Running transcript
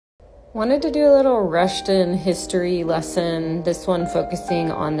Wanted to do a little Rushton history lesson, this one focusing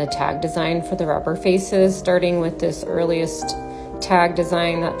on the tag design for the rubber faces, starting with this earliest tag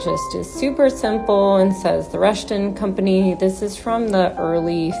design that just is super simple and says the Rushton Company. This is from the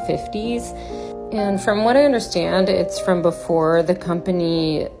early 50s, and from what I understand, it's from before the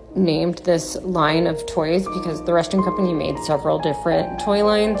company named this line of toys, because the Rushton Company made several different toy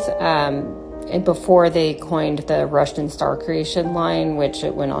lines and before they coined the Rushton Star Creation line, which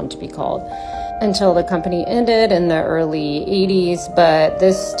it went on to be called, until the company ended in the early 80s. But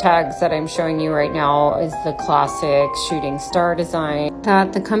this tags that I'm showing you right now is the classic shooting star design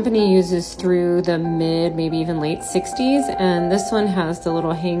that the company uses through the mid, maybe even late 60s. And this one has the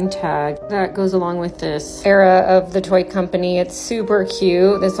little hang tag that goes along with this era of the toy company. It's super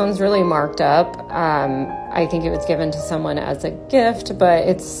cute. This one's really marked up. I think it was given to someone as a gift, but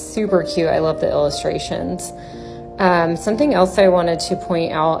it's super cute. I love the illustrations. Something else I wanted to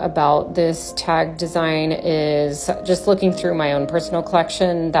point out about this tag design is just looking through my own personal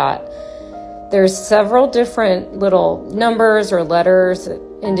collection that there's several different little numbers or letters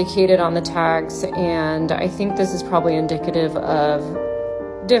indicated on the tags, and I think this is probably indicative of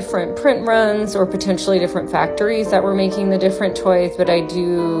different print runs or potentially different factories that were making the different toys. But I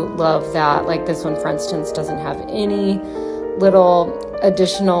do love that, like this one for instance doesn't have any little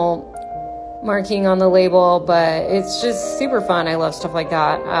additional marking on the label, but it's just super fun. I love stuff like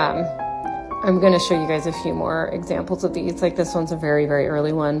that. I'm going to show you guys a few more examples of these. Like this one's a very, very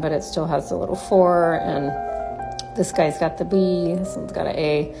early one, but it still has the little 4, and this guy's got the B, this one's got an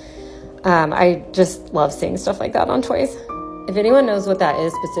A. I just love seeing stuff like that on toys. If anyone knows what that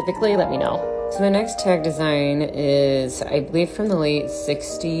is specifically, let me know. So the next tag design is, I believe, from the late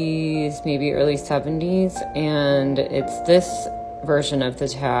 60s, maybe early 70s, and it's this version of the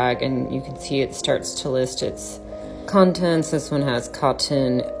tag, and you can see it starts to list its contents. This one has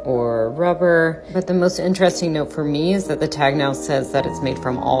cotton or rubber, but the most interesting note for me is that the tag now says that it's made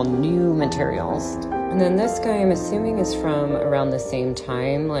from all new materials. And then this guy, I'm assuming, is from around the same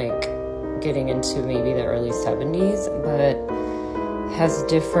time, like getting into maybe the early 70s, but has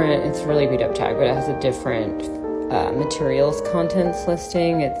different, it's a really beat up tag, but it has a different materials contents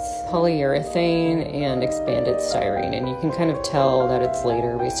listing. It's polyurethane and expanded styrene, and you can kind of tell that it's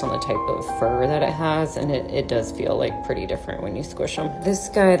later based on the type of fur that it has, and it does feel like pretty different when you squish them. This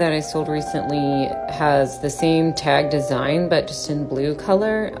guy that I sold recently has the same tag design but just in blue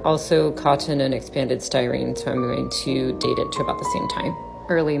color, also cotton and expanded styrene, so I'm going to date it to about the same time,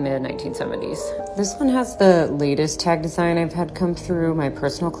 early mid 1970s. This one has the latest tag design I've had come through my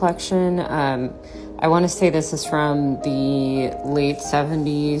personal collection. I want to say this is from the late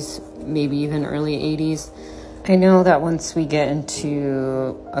 70s, maybe even early 80s. I know that once we get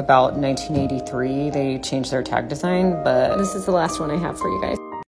into about 1983, they changed their tag design, but this is the last one I have for you guys.